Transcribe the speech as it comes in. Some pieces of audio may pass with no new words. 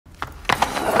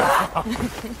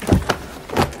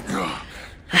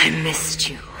I missed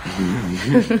you.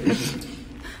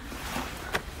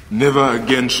 Never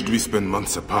again should we spend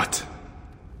months apart.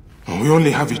 We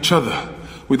only have each other.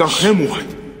 Without him, what?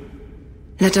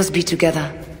 Let us be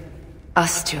together.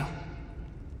 Us two.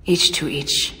 Each to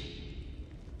each.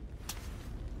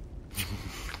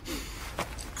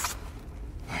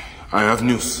 I have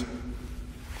news.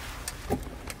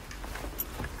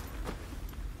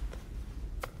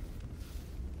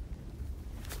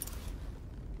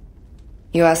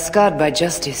 You are scarred by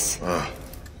justice.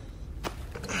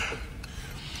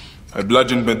 I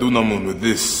bludgeoned Medunamun with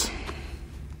this.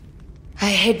 I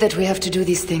hate that we have to do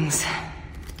these things.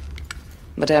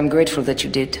 But I am grateful that you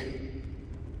did.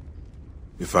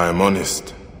 If I am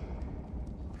honest,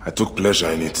 I took pleasure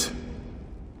in it.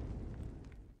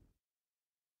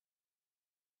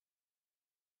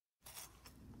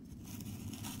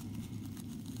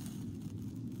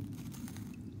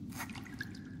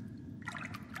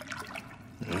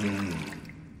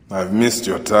 I've missed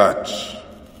your touch.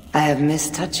 I have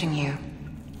missed touching you.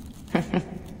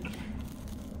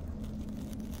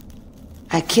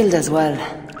 I killed as well.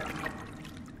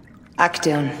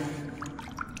 Actaeon.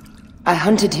 I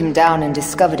hunted him down and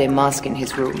discovered a mask in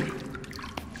his room.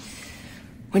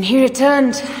 When he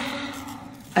returned,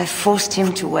 I forced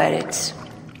him to wear it.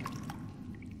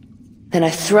 Then I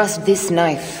thrust this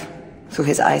knife through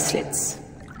his eye slits.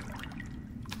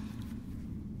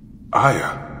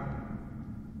 Aya.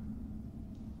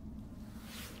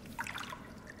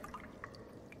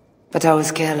 But I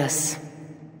was careless.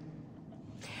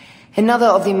 Another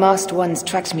of the masked ones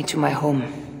tracked me to my home.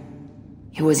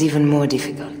 It was even more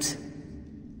difficult.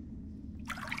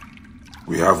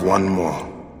 We have one more.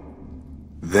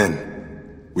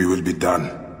 Then, we will be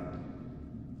done.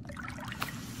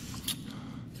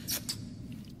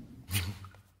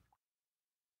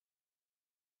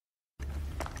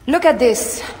 Look at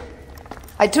this.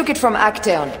 I took it from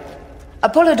Actaeon.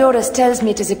 Apollodorus tells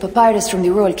me it is a papyrus from the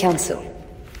Royal Council,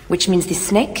 which means the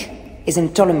snake is in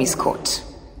Ptolemy's court.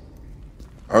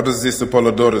 How does this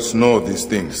Apollodorus know these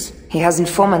things? He has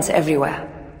informants everywhere,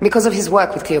 because of his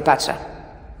work with Cleopatra.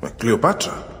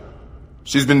 Cleopatra?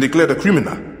 She's been declared a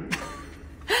criminal.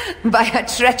 By her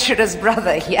treacherous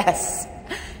brother, yes.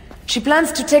 She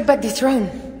plans to take back the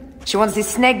throne. She wants the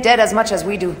snake dead as much as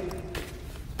we do.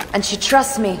 And she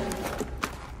trusts me.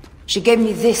 She gave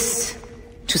me this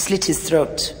to slit his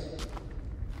throat.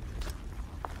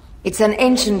 It's an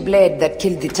ancient blade that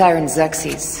killed the tyrant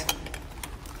Xerxes.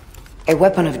 A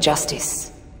weapon of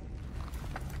justice.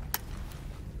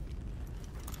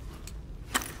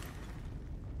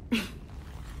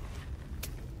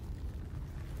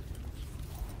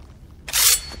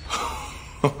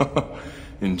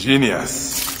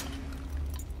 Ingenious.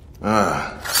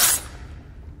 I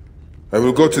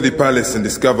will go to the palace and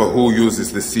discover who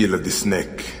uses the seal of the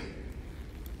snake.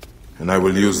 And I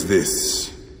will use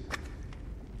this.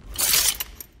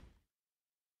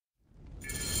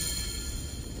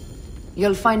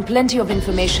 You'll find plenty of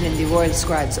information in the Royal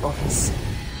Scribe's office.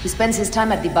 He spends his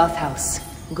time at the bathhouse.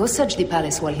 Go search the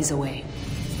palace while he's away.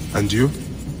 And you?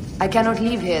 I cannot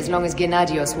leave here as long as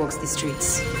Gennadios walks the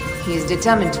streets. He is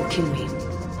determined to kill me.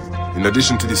 In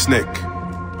addition to the snake,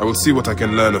 I will see what I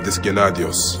can learn of this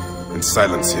Gennadios and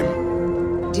silence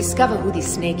him. Discover who the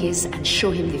snake is and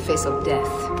show him the face of death.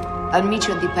 I'll meet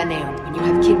you at the Paneum when you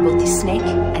have killed both the snake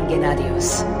and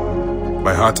Gennadios.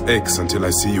 My heart aches until I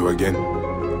see you again.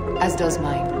 As does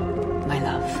mine, my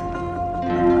love.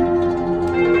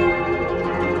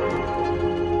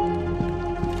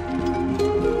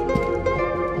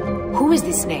 Who is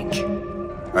the snake?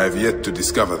 I have yet to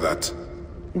discover that.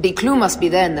 The clue must be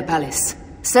there in the palace.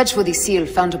 Search for the seal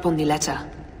found upon the letter.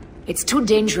 It's too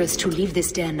dangerous to leave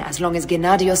this den as long as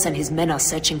Gennadios and his men are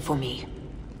searching for me.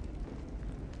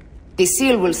 The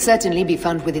seal will certainly be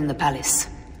found within the palace.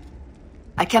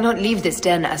 I cannot leave this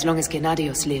den as long as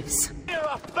Gennadios lives.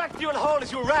 Back to your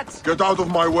holes, you rats! Get out of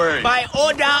my way! By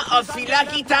order of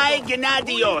Philakitai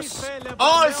Gennadios,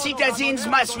 all citizens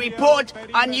must report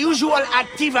unusual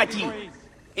activity.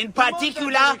 In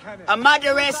particular, a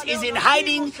murderess is in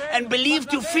hiding and believed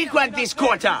to frequent this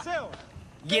quarter.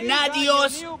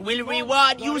 Gennadios will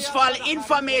reward useful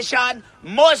information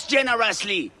most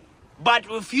generously, but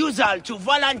refusal to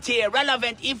volunteer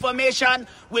relevant information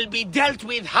will be dealt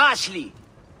with harshly.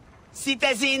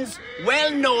 Citizens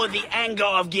well know the anger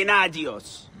of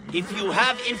Gennadios. If you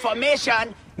have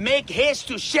information, make haste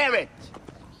to share it.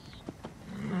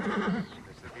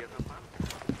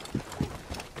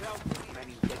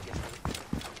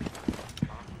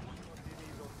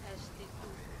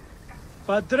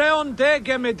 Πατρέον δε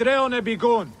και μετρέον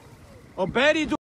επικόν. Ο Πέρι του